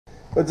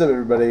What's up,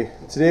 everybody?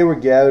 Today we're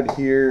gathered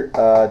here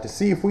to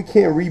see if we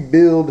can't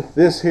rebuild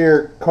this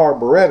here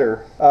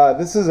carburetor.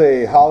 This is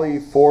a Holley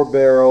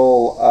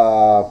 4-barrel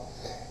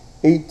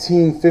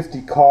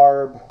 1850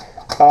 carb,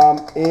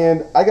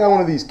 and I got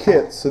one of these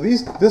kits. So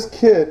this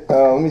kit,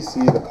 let me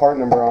see, the part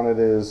number on it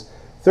is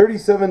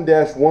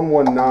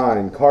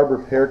 37-119 carb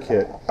repair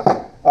kit,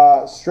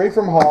 straight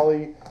from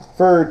Holley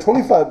for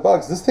 25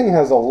 bucks. This thing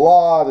has a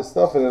lot of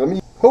stuff in it. I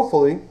mean,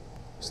 hopefully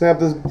snap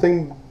this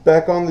thing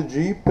back on the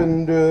Jeep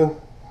and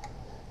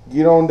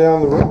get on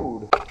down the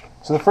road.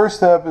 So the first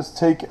step is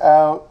take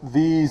out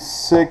these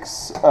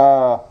 6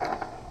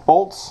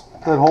 bolts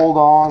that hold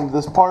on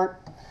this part,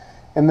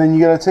 and then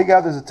you got to take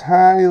out, there's a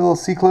tiny little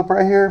C-clip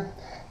right here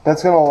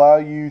that's going to allow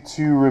you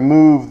to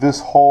remove this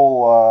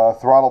whole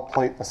throttle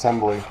plate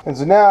assembly. And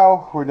so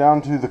now we're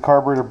down to the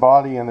carburetor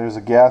body, and there's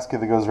a gasket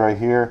that goes right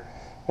here,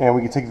 and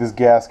we can take this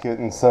gasket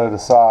and set it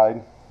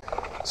aside.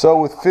 So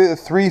with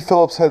 3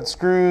 Phillips head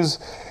screws,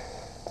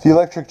 the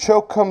electric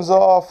choke comes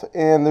off,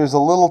 and there's a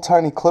little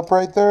tiny clip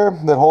right there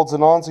that holds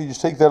it on, so you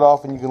just take that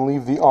off and you can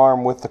leave the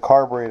arm with the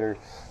carburetor.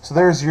 So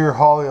there's your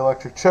Holley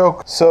electric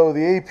choke. So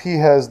the AP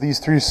has these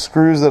 3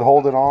 screws that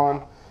hold it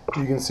on.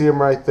 You can see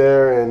them right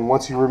there, and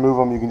once you remove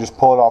them you can just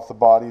pull it off the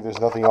body. There's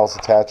nothing else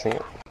attaching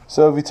it.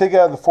 So if you take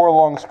out the 4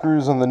 long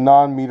screws on the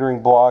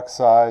non-metering block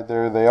side,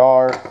 there they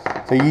are.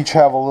 They each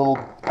have a little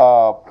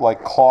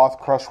like cloth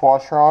crush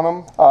washer on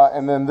them,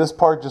 and then this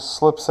part just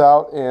slips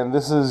out, and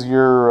this is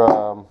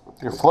your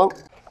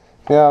float.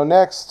 Now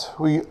next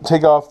we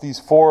take off these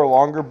 4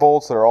 longer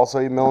bolts that are also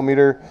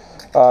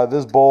 8mm,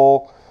 this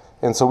bowl,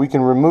 and so we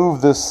can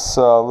remove this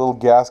little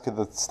gasket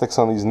that sticks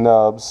on these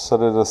nubs,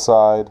 set it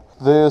aside.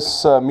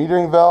 This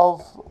metering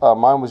valve,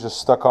 mine was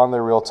just stuck on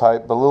there real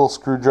tight, but a little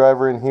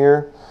screwdriver in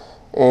here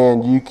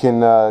and you can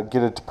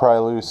get it to pry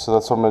loose. So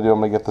that's what I'm going to do. I'm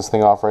going to get this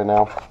thing off right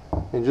now.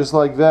 And just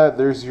like that,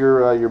 there's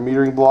your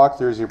metering block,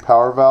 there's your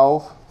power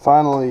valve.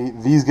 Finally,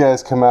 these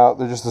guys come out.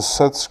 They're just a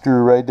set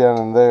screw right down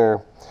in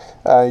there.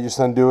 You just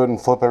undo it and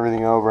flip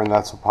everything over, and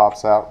that's what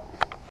pops out.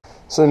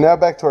 So now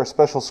back to our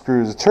special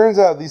screws. It turns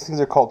out these things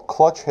are called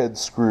clutch head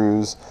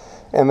screws,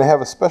 and they have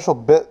a special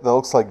bit that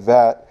looks like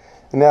that.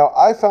 And now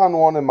I found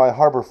one in my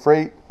Harbor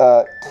Freight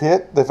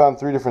kit. They found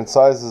 3 different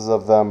sizes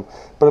of them,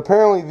 but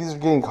apparently these are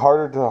getting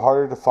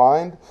harder to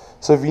find.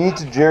 So if you need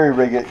to jerry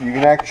rig it, you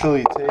can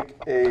actually take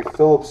a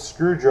Phillips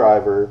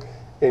screwdriver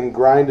and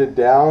grind it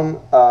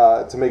down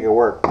to make it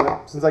work.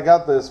 But since I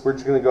got this, we're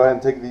just going to go ahead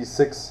and take these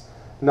 6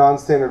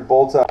 non-standard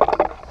bolts out.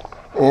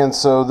 And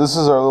so this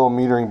is our little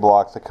metering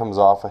block that comes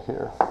off of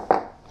here.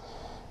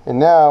 And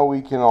now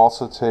we can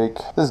also take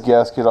this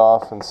gasket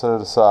off and set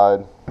it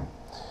aside.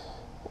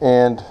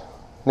 And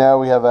now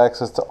we have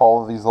access to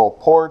all of these little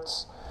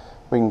ports.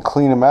 We can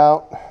clean them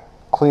out,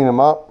 clean them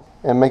up,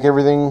 and make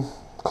everything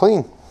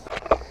clean.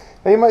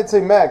 Now you might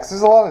say, Max,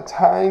 there's a lot of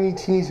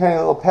teeny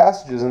little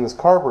passages in this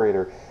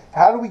carburetor.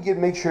 How do we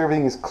make sure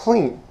everything is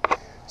clean?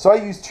 So I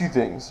use 2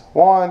 things.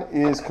 One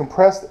is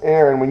compressed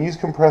air, and when you use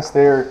compressed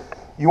air,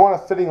 you want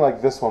a fitting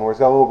like this one where it's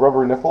got a little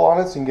rubber nipple on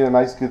it so you can get a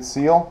nice good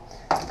seal.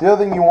 The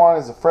other thing you want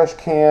is a fresh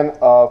can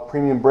of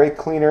premium brake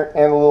cleaner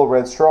and a little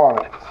red straw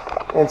on it.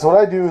 And so what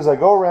I do is I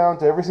go around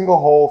to every single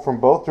hole from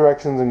both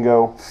directions and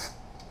go,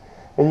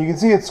 and you can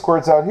see it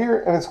squirts out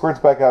here and it squirts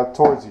back out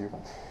towards you.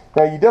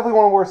 Now you definitely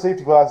want to wear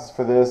safety glasses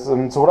for this,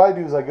 and so what I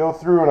do is I go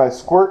through and I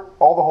squirt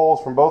all the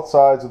holes from both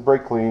sides with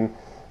brake clean.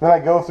 Then I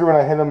go through and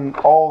I hit them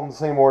all in the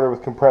same order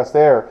with compressed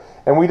air.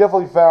 And we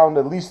definitely found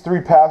at least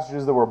 3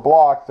 passages that were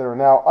blocked that are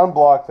now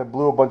unblocked that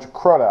blew a bunch of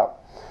crud out.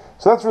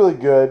 So that's really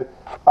good.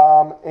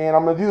 And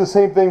I'm going to do the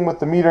same thing with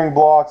the metering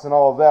blocks and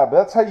all of that. But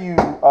that's how you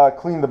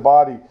clean the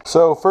body.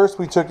 So first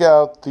we took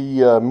out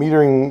the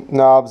metering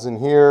knobs in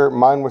here.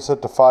 Mine were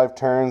set to 5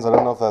 turns. I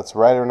don't know if that's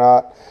right or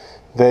not.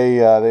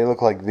 They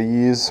look like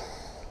these.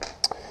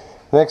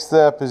 Next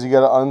step is you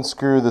got to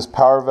unscrew this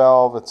power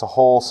valve. It's a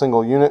whole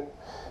single unit.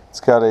 It's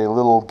got a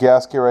little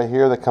gasket right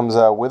here that comes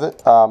out with it,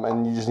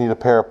 and you just need a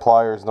pair of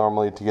pliers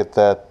normally to get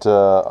that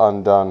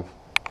undone.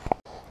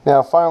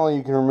 Now finally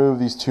you can remove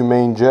these 2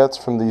 main jets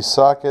from these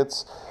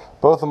sockets.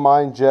 Both of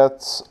mine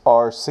jets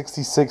are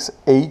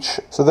 66H.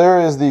 So there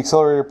is the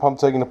accelerator pump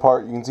taken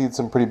apart. You can see it's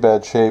in pretty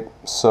bad shape.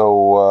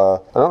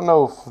 So I don't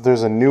know if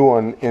there's a new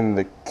one in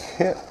the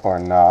kit or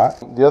not.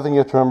 The other thing you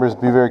have to remember is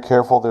be very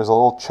careful. There's a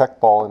little check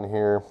ball in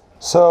here.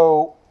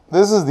 So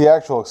this is the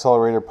actual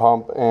accelerator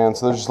pump, and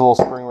so there's just a little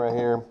spring right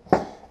here.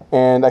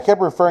 And I kept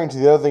referring to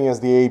the other thing as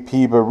the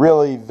AP, but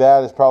really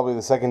that is probably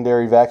the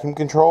secondary vacuum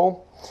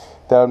control.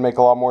 That would make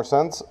a lot more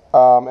sense.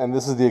 And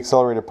this is the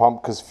accelerator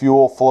pump because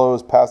fuel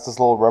flows past this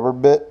little rubber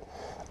bit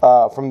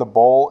from the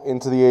bowl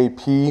into the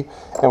AP.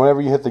 And whenever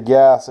you hit the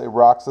gas, it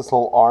rocks this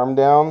little arm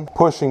down,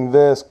 pushing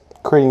this,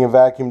 creating a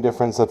vacuum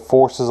difference that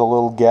forces a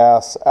little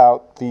gas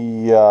out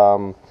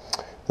the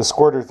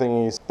squirter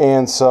thingies.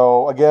 And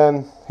so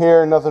again,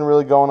 here nothing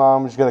really going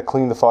on. We just got to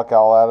clean the fuck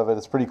all out of it.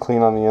 It's pretty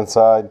clean on the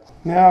inside.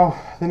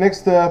 Now the next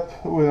step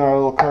with our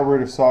little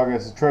carburetor saga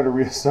is to try to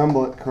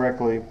reassemble it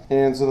correctly.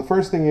 And so the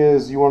first thing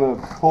is you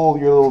want to pull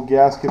your little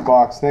gasket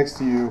box next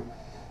to you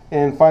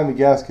and find the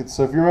gaskets.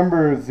 So if you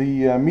remember,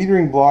 the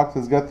metering block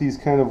that's got these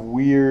kind of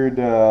weird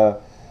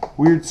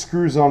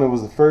screws on it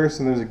was the first,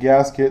 and there's a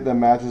gasket that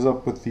matches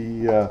up with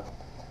the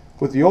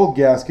old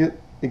gasket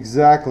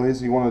exactly.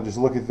 So you want to just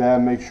look at that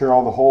and make sure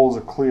all the holes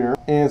are clear.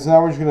 And so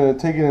now we're just going to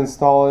take it and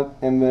install it,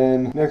 and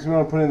then next we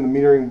want to put in the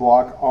metering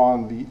block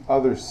on the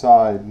other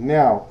side.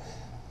 Now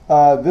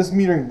this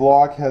metering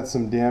block had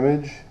some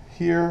damage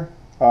here.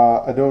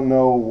 I don't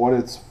know what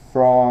it's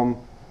from,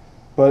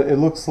 but it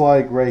looks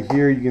like right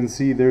here you can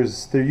see there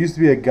used to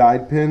be a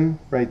guide pin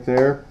right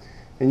there,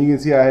 and you can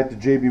see I had to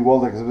JB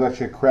weld it because there was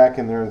actually a crack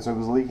in there, and so it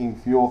was leaking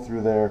fuel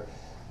through there.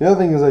 The other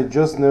thing is I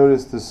just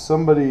noticed is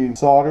somebody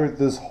soldered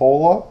this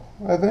hole up,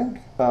 I think.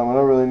 I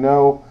don't really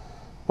know,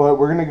 but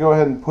we're going to go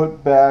ahead and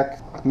put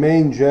back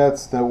main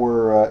jets that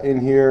were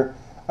in here.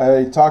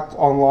 I talked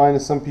online to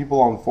some people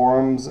on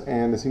forums,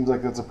 and it seems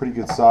like that's a pretty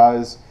good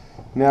size.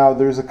 Now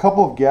there's a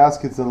couple of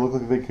gaskets that look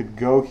like they could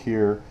go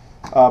here,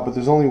 but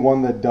there's only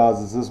one that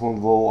does. It's this one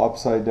with a little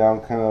upside down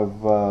kind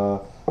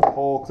of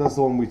hole, 'cause that's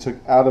the one we took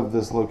out of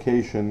this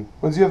location.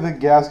 Once you have the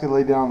gasket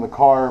laid down in the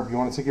car, you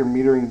want to take your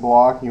metering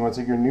block, and you want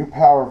to take your new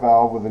power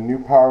valve with a new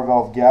power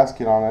valve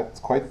gasket on it. It's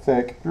quite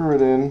thick. Screw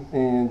it in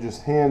and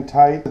just hand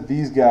tight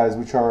these guys,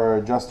 which are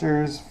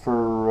adjusters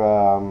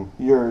for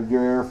your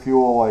air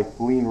fuel, like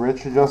lean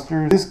rich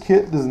adjusters. This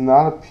kit does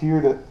not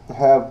appear to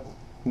have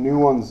new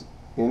ones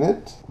in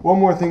it. One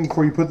more thing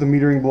before you put the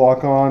metering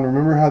block on.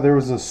 Remember how there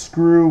was a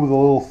screw with a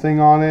little thing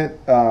on it?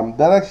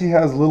 That actually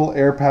has little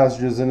air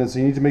passages in it, so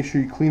you need to make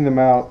sure you clean them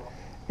out.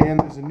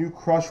 And there's a new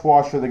crush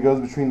washer that goes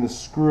between the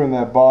screw and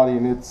that body,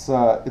 and it's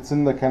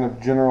in the kind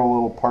of general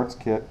little parts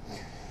kit.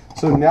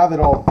 So now that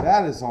all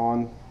that is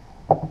on,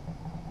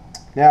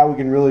 now we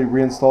can really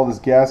reinstall this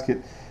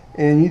gasket.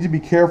 And you need to be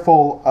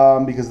careful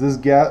because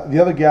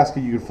the other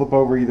gasket you can flip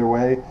over either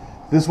way.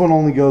 This one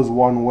only goes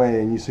one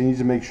way, and so you need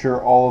to make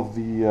sure all of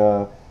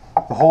the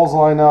holes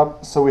line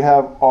up. So we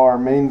have our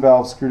main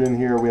valve screwed in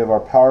here. We have our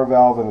power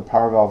valve and the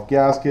power valve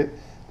gasket.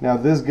 Now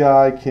this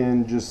guy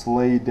can just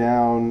lay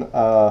down,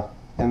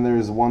 and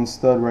there's one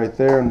stud right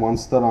there and one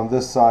stud on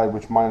this side,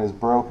 which mine is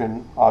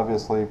broken,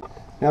 obviously.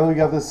 Now that we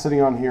got this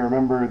sitting on here,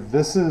 remember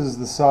this is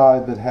the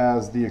side that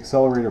has the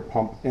accelerator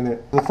pump in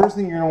it. The first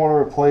thing you're going to want to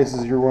replace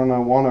is you're going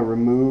to want to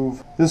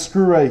remove this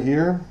screw right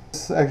here.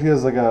 This actually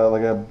has like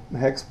a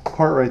hex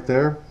part right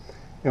there,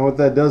 and what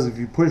that does, if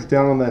you push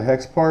down on that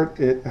hex part,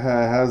 it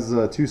has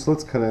two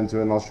slits cut into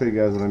it, and I'll show you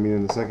guys what I mean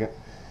in a second.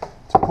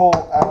 To pull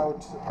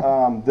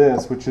out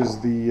this, which is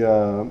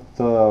the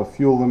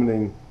fuel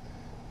limiting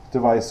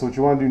device, so what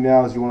you want to do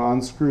now is you want to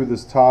unscrew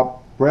this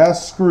top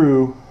brass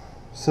screw,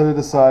 set it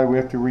aside. We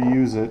have to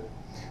reuse it.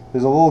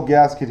 There's a little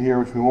gasket here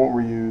which we won't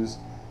reuse.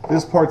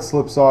 This part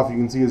slips off. You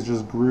can see it's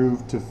just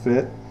grooved to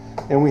fit,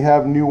 and we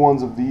have new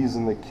ones of these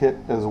in the kit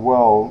as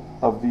well,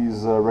 of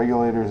these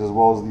regulators as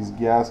well as these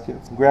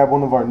gaskets. Grab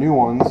one of our new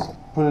ones,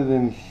 put it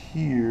in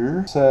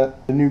here,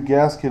 set the new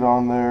gasket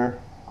on there,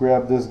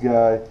 grab this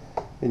guy,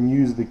 and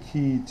use the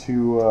key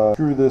to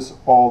screw this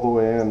all the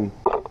way in.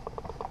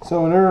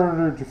 So in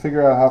order to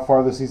figure out how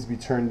far this needs to be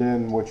turned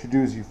in, what you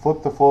do is you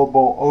flip the float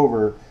bowl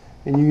over,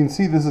 and you can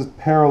see this is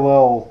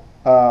parallel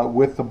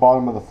with the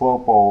bottom of the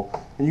float bowl,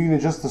 and you can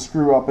adjust the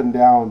screw up and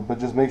down, but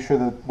just make sure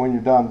that when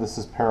you're done this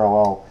is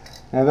parallel.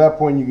 And at that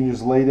point you can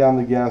just lay down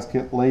the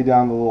gasket, lay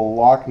down the little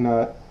lock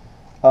nut,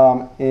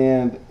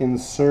 and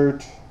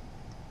insert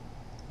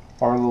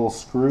our little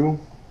screw,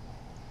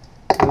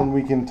 and then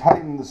we can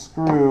tighten the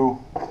screw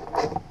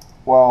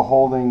while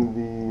holding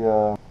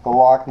the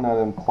lock nut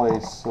in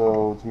place,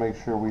 so to make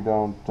sure we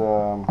don't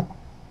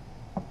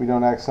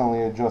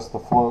accidentally adjust the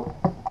float.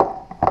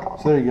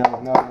 So there you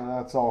go. Now that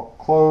that's all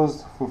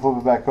closed, if we flip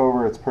it back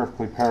over, it's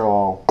perfectly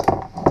parallel.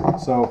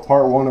 So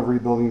part one of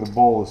rebuilding the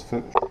bowl is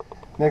finished.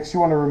 Next, you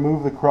want to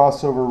remove the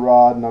crossover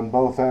rod, and on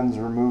both ends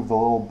remove the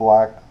little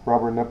black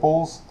rubber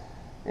nipples.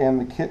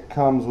 And the kit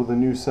comes with a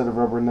new set of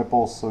rubber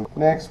nipples. So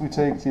next we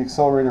take the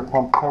accelerator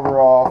pump cover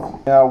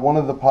off. Now one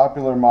of the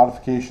popular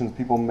modifications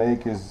people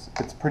make is,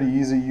 it's pretty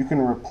easy. You can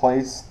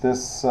replace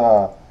this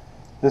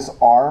this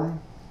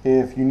arm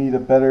if you need a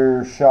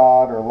better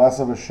shot or less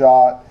of a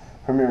shot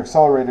from your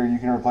accelerator. You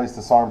can replace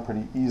this arm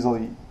pretty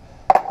easily.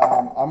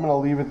 I'm going to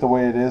leave it the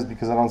way it is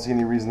because I don't see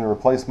any reason to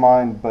replace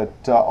mine, but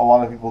a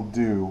lot of people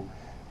do,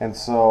 and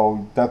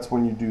so that's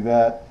when you do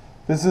that.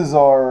 This is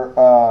our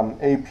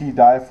AP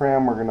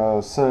diaphragm. We're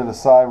going to set it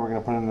aside. We're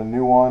going to put in a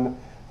new one.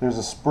 There's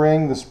a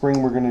spring. The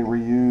spring we're going to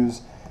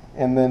reuse.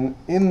 And then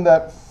in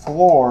that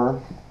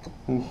floor,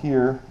 in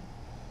here,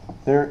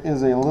 there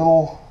is a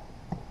little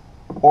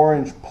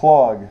orange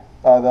plug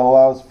that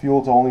allows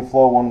fuel to only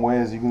flow one way.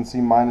 As you can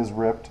see, mine is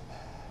ripped.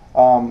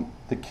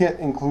 The kit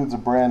includes a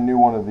brand new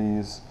one of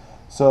these.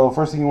 So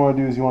first thing you want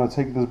to do is you want to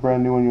take this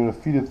brand new one, you want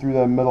to feed it through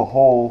that metal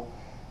hole,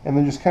 and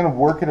then just kind of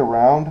work it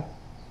around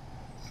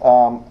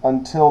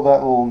until that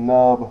little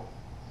nub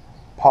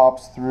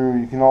pops through.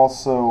 You can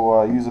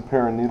also use a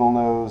pair of needle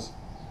nose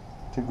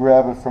to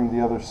grab it from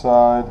the other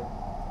side,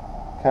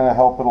 kind of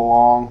help it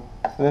along.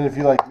 And then if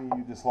you like me,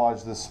 you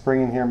dislodge this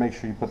spring in here, make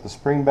sure you put the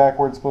spring back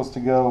where it's supposed to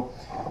go.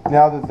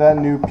 Now that that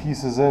new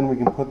piece is in, we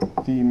can put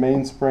the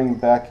mainspring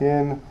back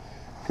in,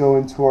 go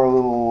into our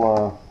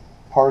little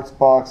parts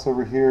box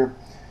over here.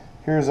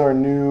 Here's our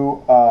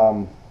new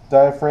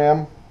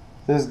diaphragm.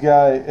 This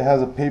guy, it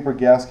has a paper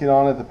gasket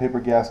on it. The paper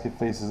gasket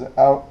faces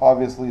out,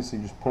 obviously, so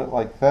you just put it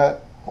like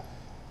that.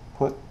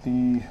 Put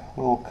the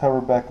little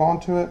cover back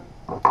onto it.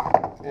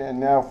 And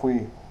now if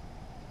we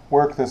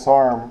work this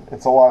arm,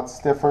 it's a lot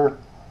stiffer,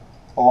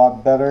 a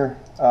lot better,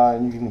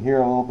 and you can hear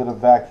a little bit of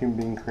vacuum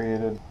being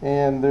created.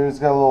 And there's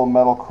got a little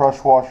metal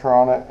crush washer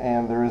on it,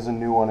 and there is a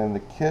new one in the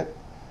kit.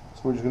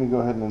 So we're just going to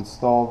go ahead and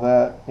install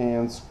that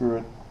and screw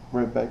it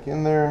right back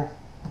in there.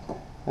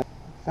 Like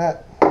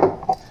that.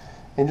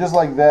 And just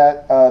like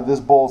that, this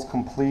bowl is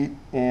complete,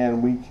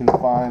 and we can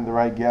find the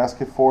right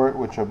gasket for it,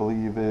 which I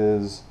believe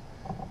is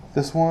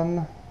this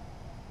one.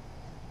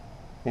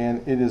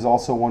 And it is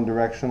also one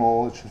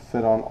directional. It should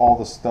fit on all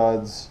the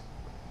studs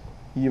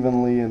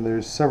evenly, and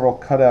there's several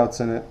cutouts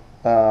in it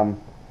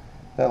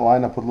that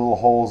line up with little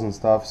holes and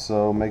stuff,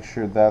 so make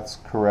sure that's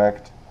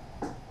correct.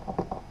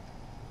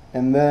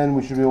 And then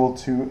we should be able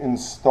to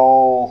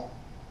install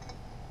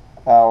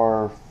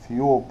our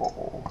fuel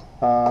bowl.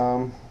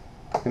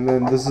 And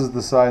then this is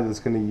the side that's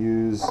going to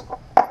use,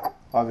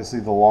 obviously,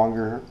 the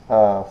longer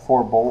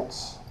 4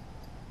 bolts.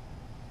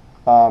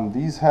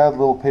 These had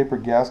little paper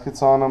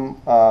gaskets on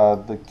them.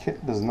 The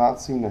kit does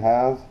not seem to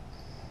have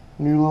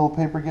new little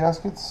paper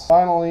gaskets.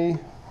 Finally,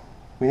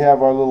 we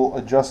have our little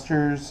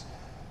adjusters.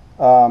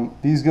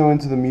 These go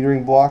into the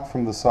metering block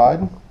from the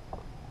side,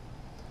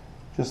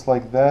 just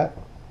like that.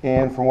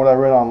 And from what I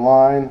read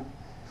online,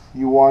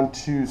 you want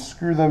to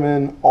screw them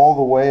in all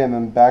the way and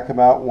then back them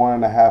out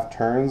 1.5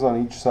 turns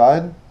on each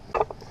side.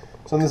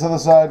 So on this other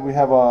side, we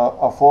have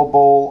a flow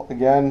bowl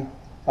again.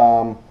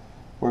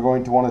 We're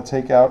going to want to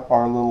take out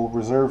our little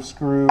reserve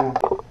screw.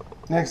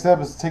 Next step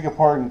is to take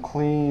apart and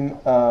clean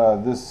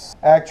this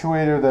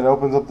actuator that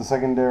opens up the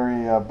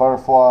secondary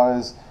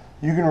butterflies.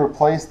 You can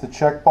replace the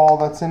check ball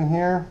that's in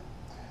here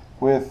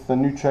with the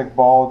new check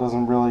ball. It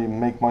doesn't really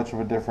make much of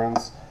a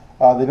difference.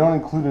 They don't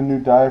include a new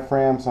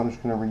diaphragm, so I'm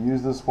just going to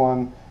reuse this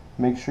one.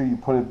 Make sure you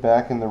put it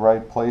back in the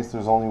right place.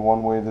 There's only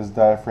one way this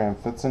diaphragm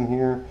fits in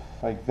here,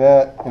 like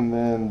that. And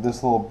then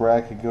this little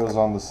bracket goes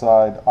on the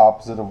side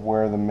opposite of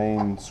where the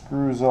main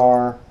screws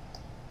are.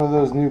 One of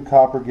those new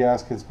copper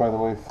gaskets, by the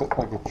way, fit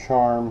like a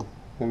charm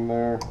in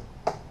there.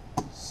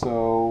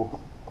 So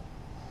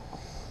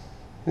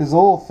it's a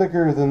little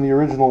thicker than the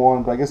original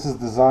one, but I guess it's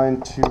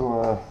designed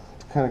to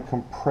kind of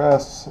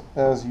compress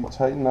as you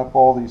tighten up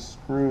all these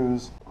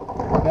screws.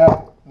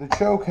 Now, the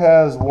choke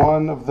has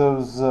one of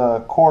those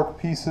cork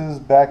pieces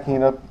backing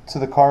it up to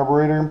the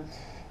carburetor,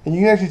 and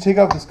you can actually take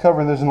off this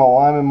cover, and there's an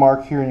alignment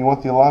mark here, and you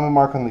want the alignment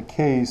mark on the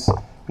case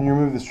when you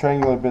remove this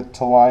triangular bit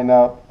to line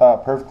up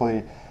perfectly.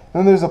 And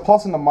then there's a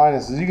plus and a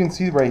minus. As you can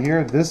see right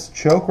here, this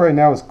choke right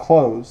now is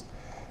closed.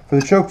 For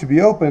the choke to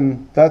be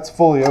open, that's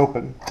fully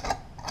open.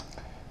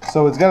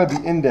 So it's got to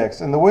be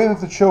indexed, and the way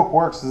that the choke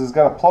works is it's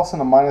got a plus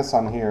and a minus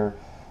on here.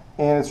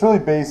 And it's really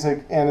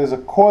basic, and there's a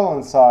coil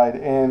inside,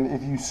 and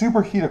if you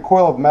superheat a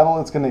coil of metal,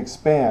 it's going to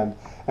expand.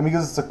 And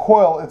because it's a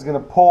coil, it's going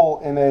to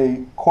pull in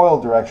a coil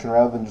direction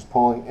rather than just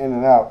pulling in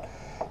and out.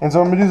 And so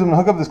what I'm going to do is I'm going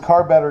to hook up this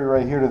car battery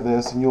right here to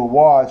this, and you'll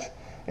watch,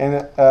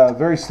 and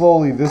very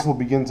slowly this will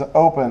begin to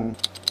open.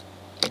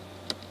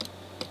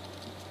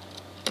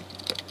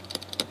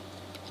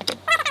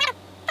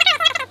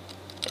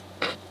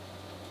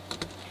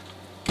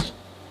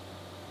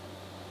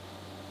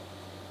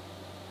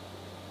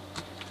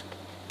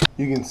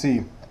 You can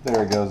see,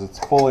 there it goes, it's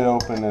fully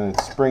open and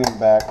it's springing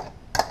back.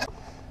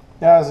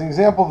 Now, as an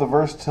example of the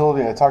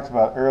versatility I talked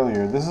about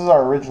earlier, this is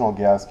our original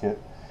gasket.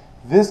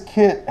 This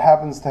kit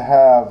happens to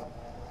have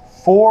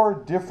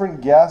 4 different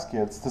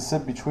gaskets to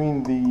sit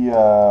between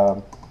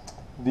the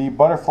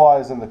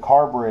butterflies and the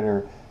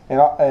carburetor,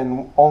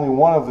 and only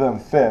one of them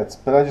fits.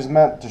 But I just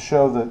meant to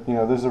show that, you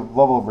know, there's a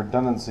level of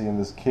redundancy in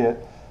this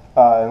kit,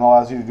 and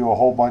allows you to do a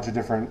whole bunch of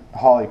different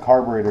Holley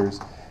carburetors.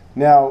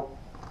 Now,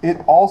 it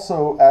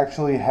also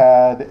actually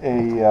had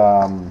a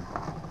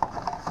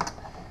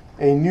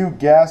new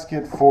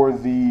gasket for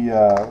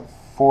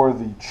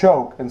the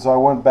choke, and so I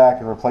went back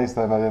and replaced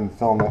that, and I didn't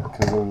film it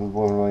because there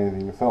wasn't really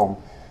anything to film.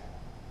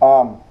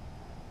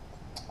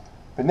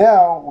 But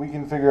now we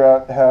can figure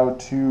out how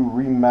to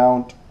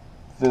remount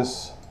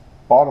this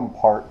bottom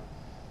part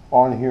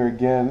on here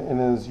again, and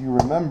as you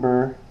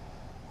remember,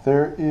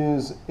 there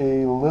is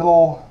a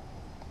little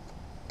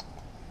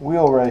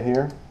wheel right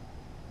here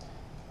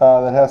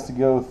that has to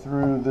go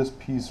through this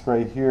piece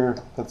right here.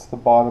 That's the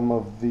bottom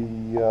of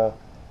the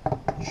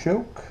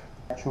choke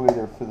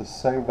actuator for the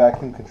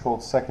vacuum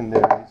controlled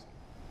secondaries.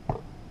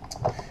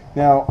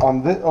 Now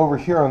on over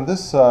here on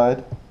this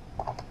side,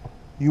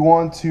 you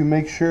want to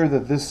make sure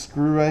that this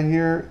screw right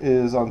here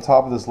is on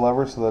top of this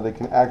lever so that it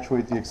can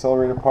actuate the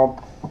accelerator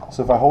pump.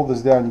 So if I hold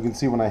this down, you can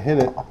see when I hit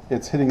it,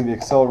 it's hitting the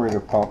accelerator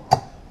pump.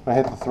 When I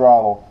hit the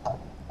throttle,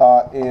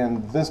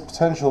 and this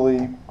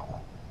potentially,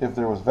 if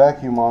there was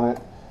vacuum on it,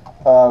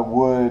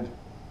 would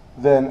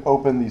then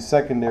open the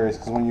secondaries,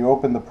 because when you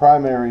open the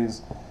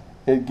primaries,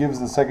 it gives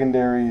the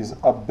secondaries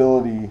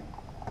ability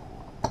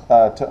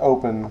to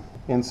open.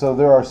 And so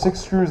there are 6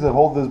 screws that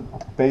hold this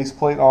base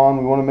plate on.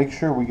 We want to make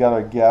sure we got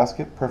a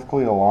gasket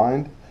perfectly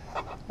aligned,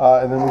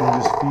 and then we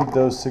can just feed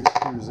those 6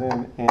 screws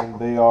in, and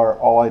they are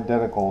all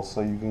identical,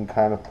 so you can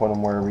kind of put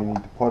them wherever you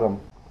need to put them.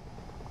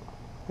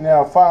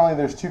 Now finally,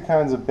 there's 2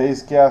 kinds of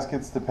base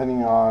gaskets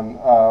depending on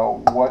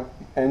what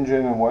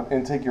engine and what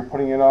intake you're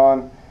putting it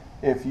on.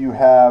 If you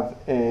have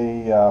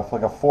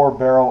like a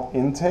 4-barrel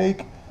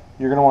intake,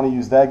 you're going to want to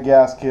use that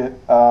gasket.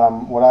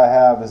 What I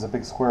have is a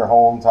big square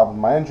hole on top of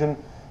my engine,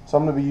 so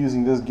I'm going to be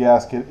using this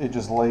gasket. It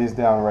just lays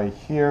down right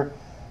here.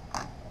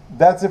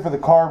 That's it for the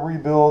carb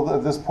rebuild.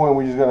 At this point,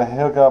 we just got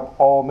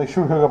to make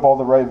sure we hook up all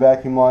the right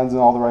vacuum lines in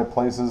all the right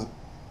places,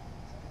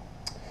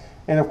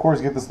 and of course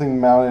get this thing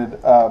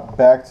mounted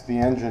back to the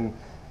engine,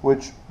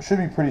 which should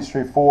be pretty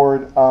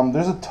straightforward.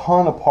 There's a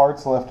ton of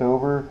parts left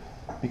over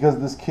because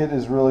this kit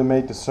is really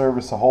made to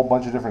service a whole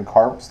bunch of different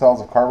styles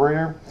of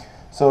carburetor.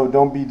 So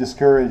don't be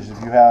discouraged if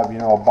you have,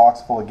 a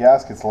box full of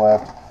gaskets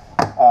left.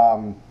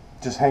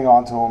 Just hang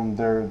on to them.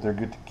 They're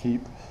good to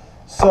keep.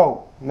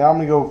 So now I'm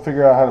gonna go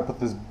figure out how to put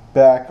this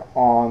back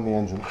on the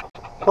engine.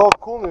 Well, the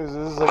cool news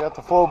is I got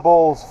the flow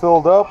bowls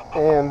filled up,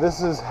 and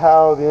this is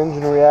how the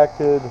engine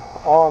reacted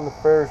on the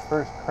very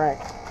first crank.